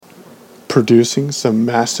producing some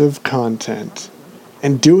massive content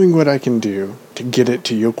and doing what I can do to get it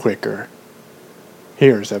to you quicker.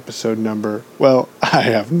 Here's episode number, I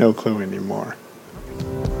have no clue anymore.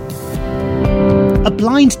 A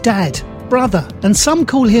blind dad, brother, and some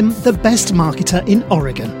call him the best marketer in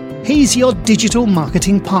Oregon. He's your digital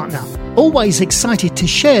marketing partner, always excited to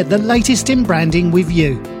share the latest in branding with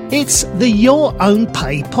you. It's the Your Own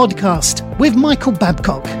Pay podcast with Michael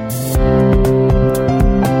Babcock.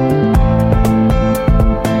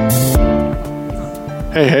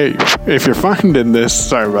 Hey, if you're finding this,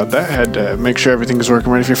 sorry about that, had to make sure everything's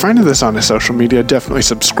working right. If you're finding this on a social media, definitely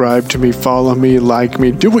subscribe to me, follow me, like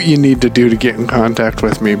me, do what you need to do to get in contact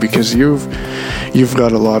with me, because you've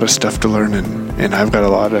got a lot of stuff to learn and I've got a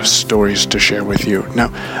lot of stories to share with you. Now,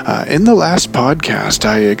 in the last podcast,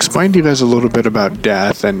 I explained to you guys a little bit about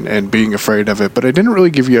death and being afraid of it, but I didn't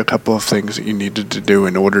really give you a couple of things that you needed to do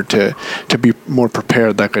in order to be more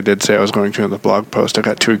prepared, like I did say I was going to in the blog post. I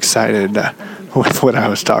got too excited with what I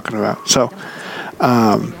was talking about. So,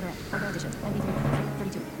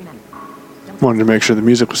 wanted to make sure the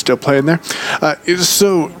music was still playing there.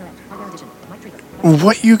 So,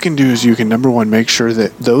 what you can do is you can, number one, make sure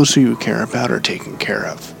that those who you care about are taken care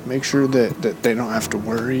of. Make sure that they don't have to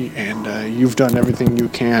worry, and you've done everything you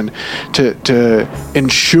can to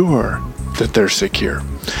ensure that they're secure.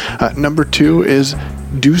 Number two is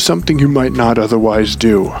do something you might not otherwise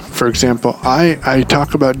do. For example, I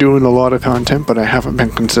talk about doing a lot of content, but I haven't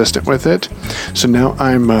been consistent with it. So now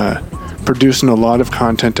I'm producing a lot of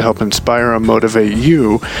content to help inspire and motivate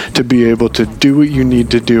you to be able to do what you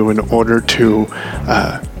need to do in order to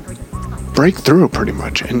break through, pretty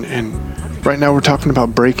much. And right now we're talking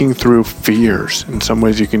about breaking through fears. In some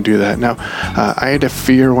ways you can do that. Now, I had a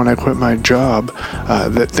fear when I quit my job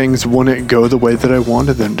that things wouldn't go the way that I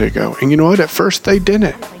wanted them to go. And you know what? At first they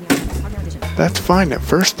didn't. That's fine. At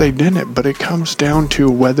first they didn't, but it comes down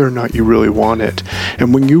to whether or not you really want it.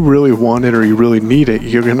 And when you really want it or you really need it,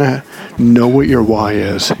 you're going to know what your why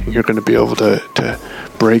is. You're going to be able to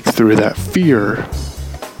break through that fear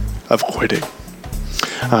of quitting.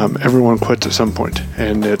 Everyone quits at some point,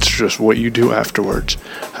 and it's just what you do afterwards.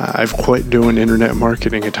 I've quit doing internet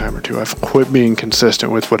marketing a time or two. I've quit being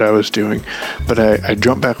consistent with what I was doing, but I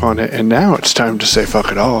jumped back on it, and now it's time to say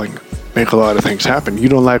fuck it all and make a lot of things happen. You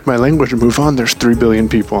don't like my language, move on. There's 3 billion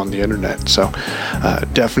people on the internet, so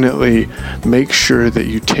definitely make sure that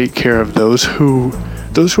you take care of those who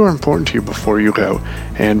are important to you before you go,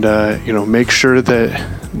 and make sure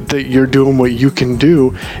that you're doing what you can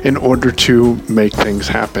do in order to make things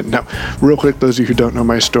happen. Now, real quick, those of you who don't know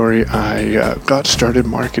my story, I got started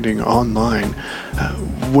marketing online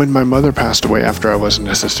when my mother passed away after I was an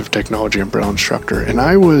assistive technology and braille instructor, and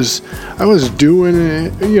I was doing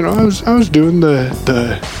it. I was doing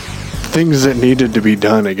the things that needed to be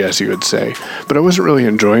done, I guess you would say, but I wasn't really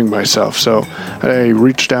enjoying myself. So I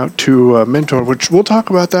reached out to a mentor, which we'll talk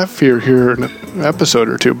about that fear here in an episode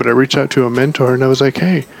or two, but I reached out to a mentor and I was like,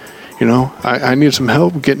 hey, I need some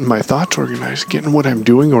help getting my thoughts organized, getting what I'm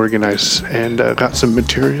doing organized, and got some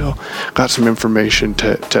material, got some information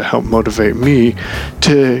to help motivate me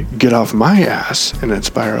to get off my ass and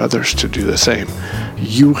inspire others to do the same.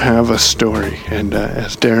 You have a story, and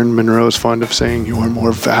as Darren Monroe is fond of saying, you are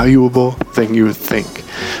more valuable than you think.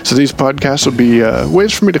 So these podcasts will be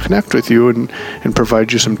ways for me to connect with you and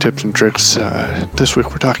provide you some tips and tricks. This week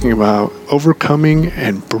we're talking about overcoming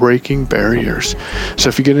and breaking barriers. So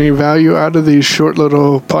if you get any value out of these short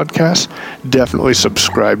little podcasts, definitely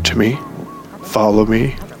subscribe to me, follow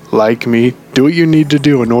me, like me, do what you need to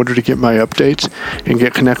do in order to get my updates and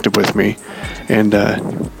get connected with me, and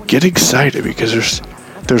get excited, because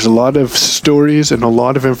there's a lot of stories and a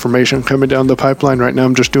lot of information coming down the pipeline. Right now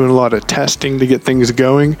I'm just doing a lot of testing to get things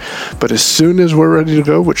going, but as soon as we're ready to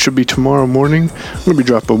go, which should be tomorrow morning, I'm going to be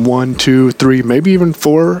dropping 1, 2, 3, maybe even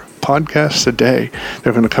 4 podcasts a day.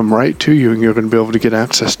 They're going to come right to you, and you're going to be able to get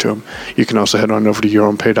access to them. You can also head on over to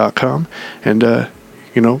yourownpay.com and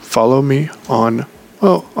follow me on.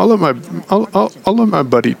 Well, I'll let my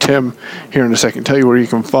buddy Tim here in a second tell you where you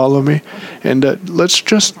can follow me, and let's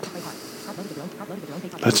do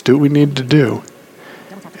what we need to do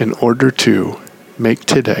in order to make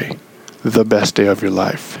today the best day of your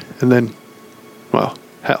life, and then,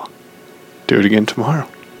 do it again tomorrow.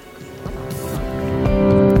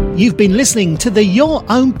 You've been listening to the Your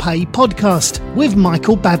Own Pay podcast with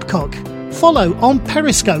Michael Babcock. Follow on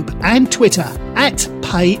Periscope and Twitter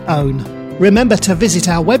 @PayOwn. Remember to visit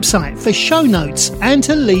our website for show notes and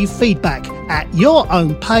to leave feedback at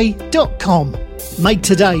yourownpay.com. Make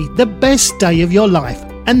today the best day of your life,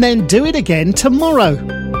 and then do it again tomorrow.